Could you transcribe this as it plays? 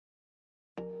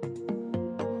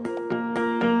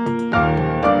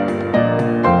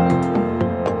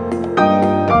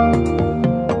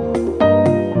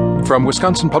From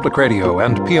Wisconsin Public Radio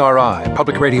and PRI,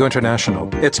 Public Radio International,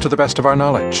 it's To the Best of Our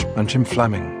Knowledge. I'm Jim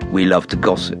Fleming. We love to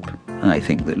gossip. I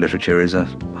think that literature is a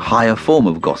higher form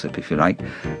of gossip, if you like.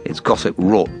 It's gossip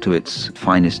wrought to its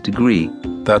finest degree.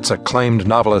 That's acclaimed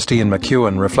novelist Ian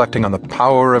McEwan reflecting on the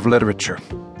power of literature.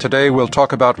 Today we'll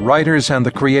talk about writers and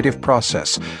the creative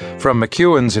process, from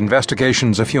McEwan's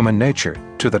investigations of human nature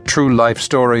to the true life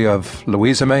story of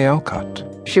Louisa May Alcott.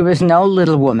 She was no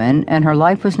little woman, and her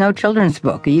life was no children's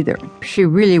book either. She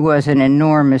really was an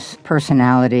enormous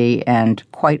personality and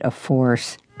quite a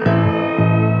force.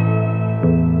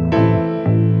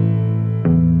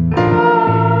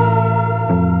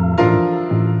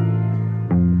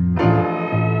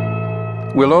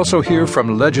 We'll also hear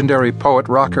from legendary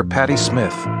poet-rocker Patti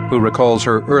Smith, who recalls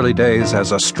her early days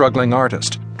as a struggling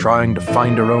artist, trying to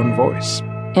find her own voice.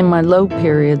 In my low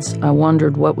periods, I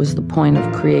wondered what was the point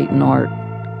of creating art.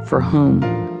 For whom?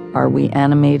 Are we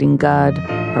animating God?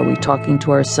 Are we talking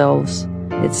to ourselves?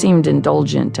 It seemed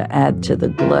indulgent to add to the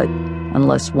glut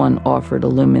unless one offered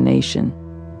illumination.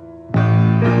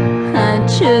 I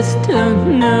just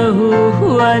don't know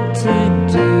what to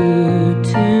do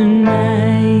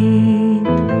tonight.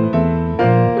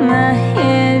 My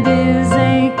head is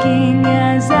aching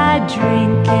as I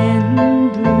drink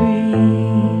and breathe.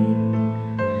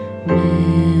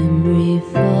 Memory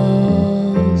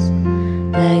falls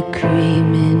like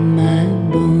cream in my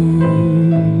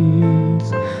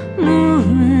bones,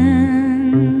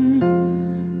 moving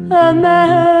a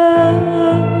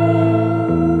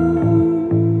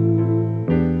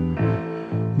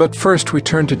But first we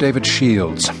turn to David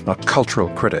Shields, a cultural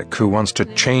critic who wants to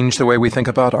change the way we think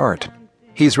about art.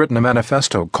 He's written a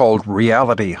manifesto called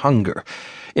Reality Hunger,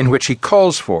 in which he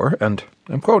calls for, and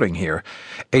I'm quoting here,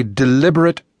 a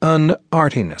deliberate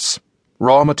unartiness.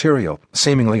 Raw material,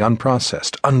 seemingly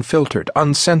unprocessed, unfiltered,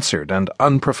 uncensored, and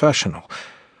unprofessional.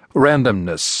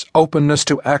 Randomness, openness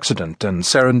to accident and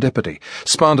serendipity,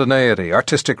 spontaneity,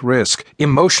 artistic risk,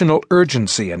 emotional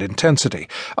urgency and intensity,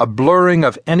 a blurring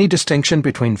of any distinction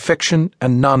between fiction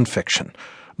and nonfiction,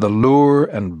 the lure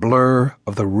and blur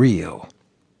of the real.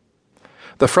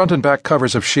 The front and back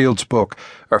covers of Shields' book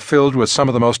are filled with some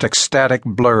of the most ecstatic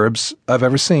blurbs I've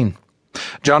ever seen.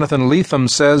 Jonathan Lethem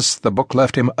says the book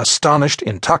left him astonished,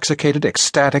 intoxicated,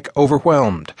 ecstatic,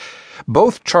 overwhelmed.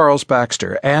 Both Charles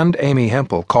Baxter and Amy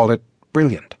Hempel call it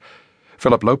brilliant.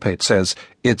 Philip Lopate says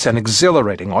it's an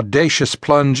exhilarating, audacious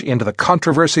plunge into the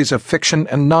controversies of fiction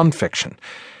and nonfiction.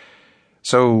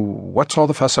 So what's all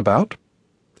the fuss about?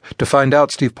 To find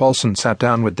out, Steve Paulson sat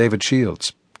down with David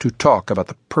Shields to talk about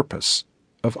the purpose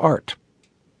of art.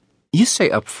 You say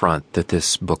up front that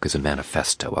this book is a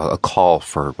manifesto, a call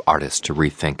for artists to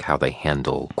rethink how they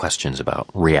handle questions about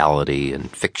reality and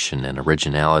fiction and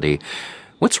originality.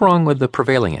 What's wrong with the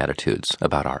prevailing attitudes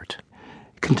about art?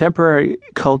 Contemporary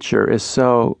culture is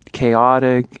so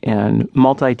chaotic and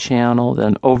multi-channeled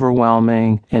and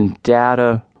overwhelming and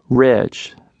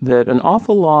data-rich that an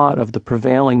awful lot of the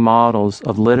prevailing models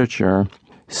of literature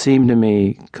seem to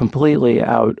me completely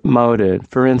outmoded.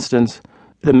 For instance,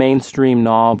 the mainstream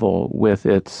novel with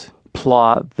its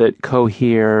plot that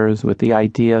coheres with the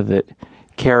idea that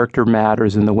character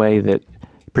matters in the way that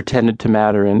pretended to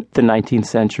matter in the 19th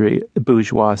century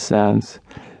bourgeois sense.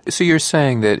 So you're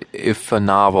saying that if a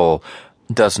novel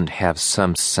doesn't have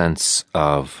some sense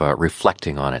of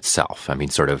reflecting on itself, I mean,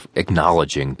 sort of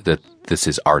acknowledging that this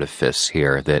is artifice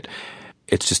here, that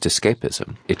it's just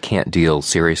escapism. It can't deal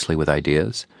seriously with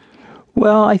ideas?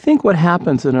 Well, I think what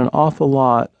happens in an awful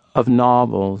lot of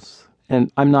novels,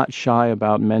 and I'm not shy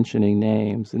about mentioning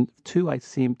names, and two I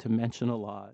seem to mention a lot,